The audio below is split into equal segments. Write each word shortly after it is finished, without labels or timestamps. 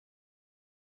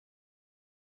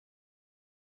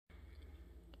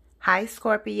Hi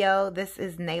Scorpio, this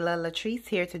is Nayla Latrice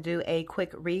here to do a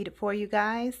quick read for you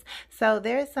guys. So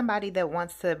there is somebody that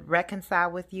wants to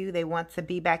reconcile with you. They want to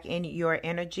be back in your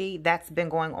energy. That's been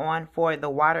going on for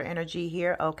the water energy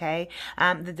here, okay?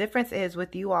 The difference is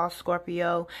with you all,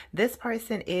 Scorpio, this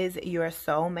person is your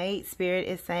soulmate. Spirit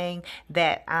is saying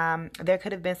that there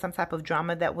could have been some type of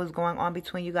drama that was going on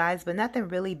between you guys, but nothing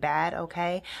really bad,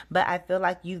 okay? But I feel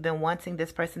like you've been wanting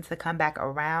this person to come back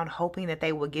around, hoping that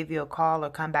they will give you a call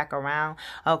or come back around,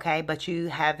 okay, but you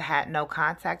have had no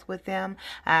contact with them.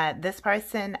 This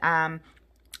person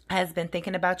has been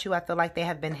thinking about you. I feel like they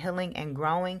have been healing and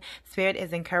growing. Spirit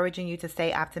is encouraging you to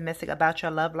stay optimistic about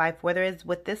your love life, whether it's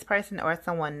with this person or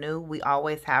someone new. We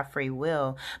always have free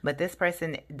will, but this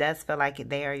person does feel like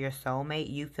they are your soulmate.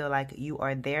 You feel like you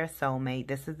are their soulmate.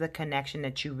 This is the connection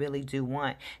that you really do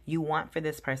want. You want for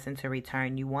this person to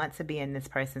return. You want to be in this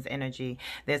person's energy.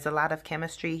 There's a lot of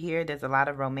chemistry here. There's a lot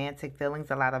of romantic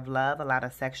feelings, a lot of love, a lot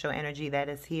of sexual energy that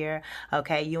is here.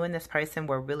 Okay, you and this person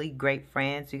were really great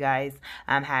friends. You guys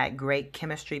had great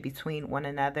chemistry between one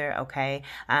another, okay?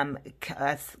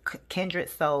 Kindred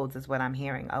souls is what I'm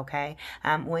hearing, okay?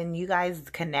 When you guys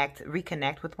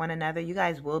reconnect with one another, you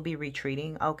guys will be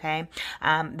retreating, okay?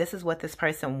 This is what this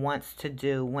person wants to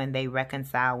do when they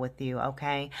reconcile with you,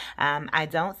 okay? I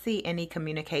don't see any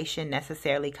communication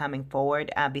necessarily coming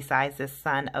forward besides the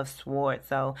Son of Swords,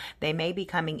 so they may be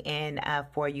coming in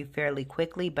for you fairly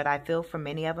quickly, but I feel for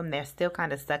many of them, they're still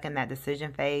kind of stuck in that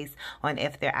decision phase on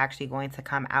if they're actually going to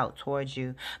come out towards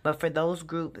you. But for those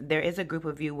there is a group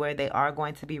of you where they are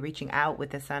going to be reaching out with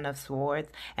the Son of Swords,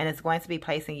 and it's going to be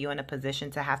placing you in a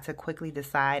position to have to quickly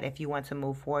decide if you want to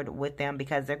move forward with them,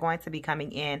 because they're going to be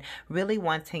coming in really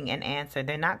wanting an answer.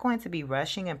 They're not going to be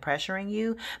rushing and pressuring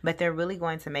you, but they're really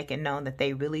going to make it known that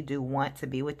they really do want to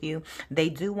be with you. They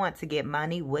do want to get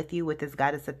money with you, with this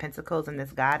Goddess of Pentacles and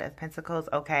this God of Pentacles,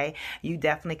 okay? You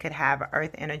definitely could have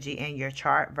Earth energy in your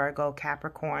chart, Virgo,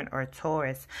 Capricorn, or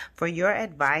Taurus. For your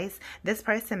advice, this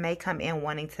person may come in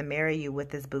wanting to marry you with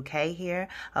this bouquet here,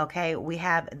 okay? We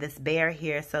have this bear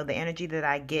here, so the energy that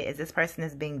I get is this person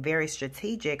is being very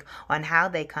strategic on how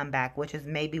they come back, which is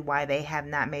maybe why they have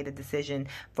not made a decision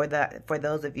for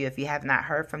those of you, if you have not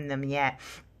heard from them yet.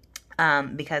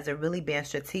 Because they're really being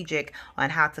strategic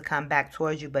on how to come back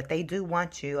towards you, but they do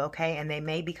want you, okay? And they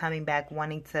may be coming back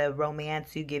wanting to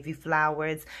romance you, give you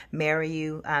flowers, marry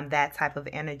you, that type of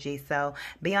energy. So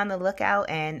be on the lookout,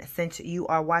 and since you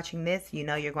are watching this, you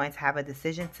know you're going to have a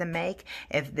decision to make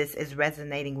if this is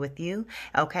resonating with you,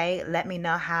 okay? Let me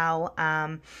know how,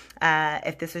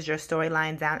 if this is your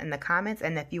storyline down in the comments,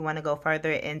 and if you want to go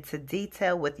further into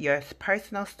detail with your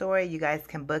personal story, you guys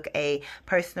can book a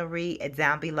personal read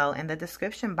down below in the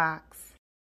description box.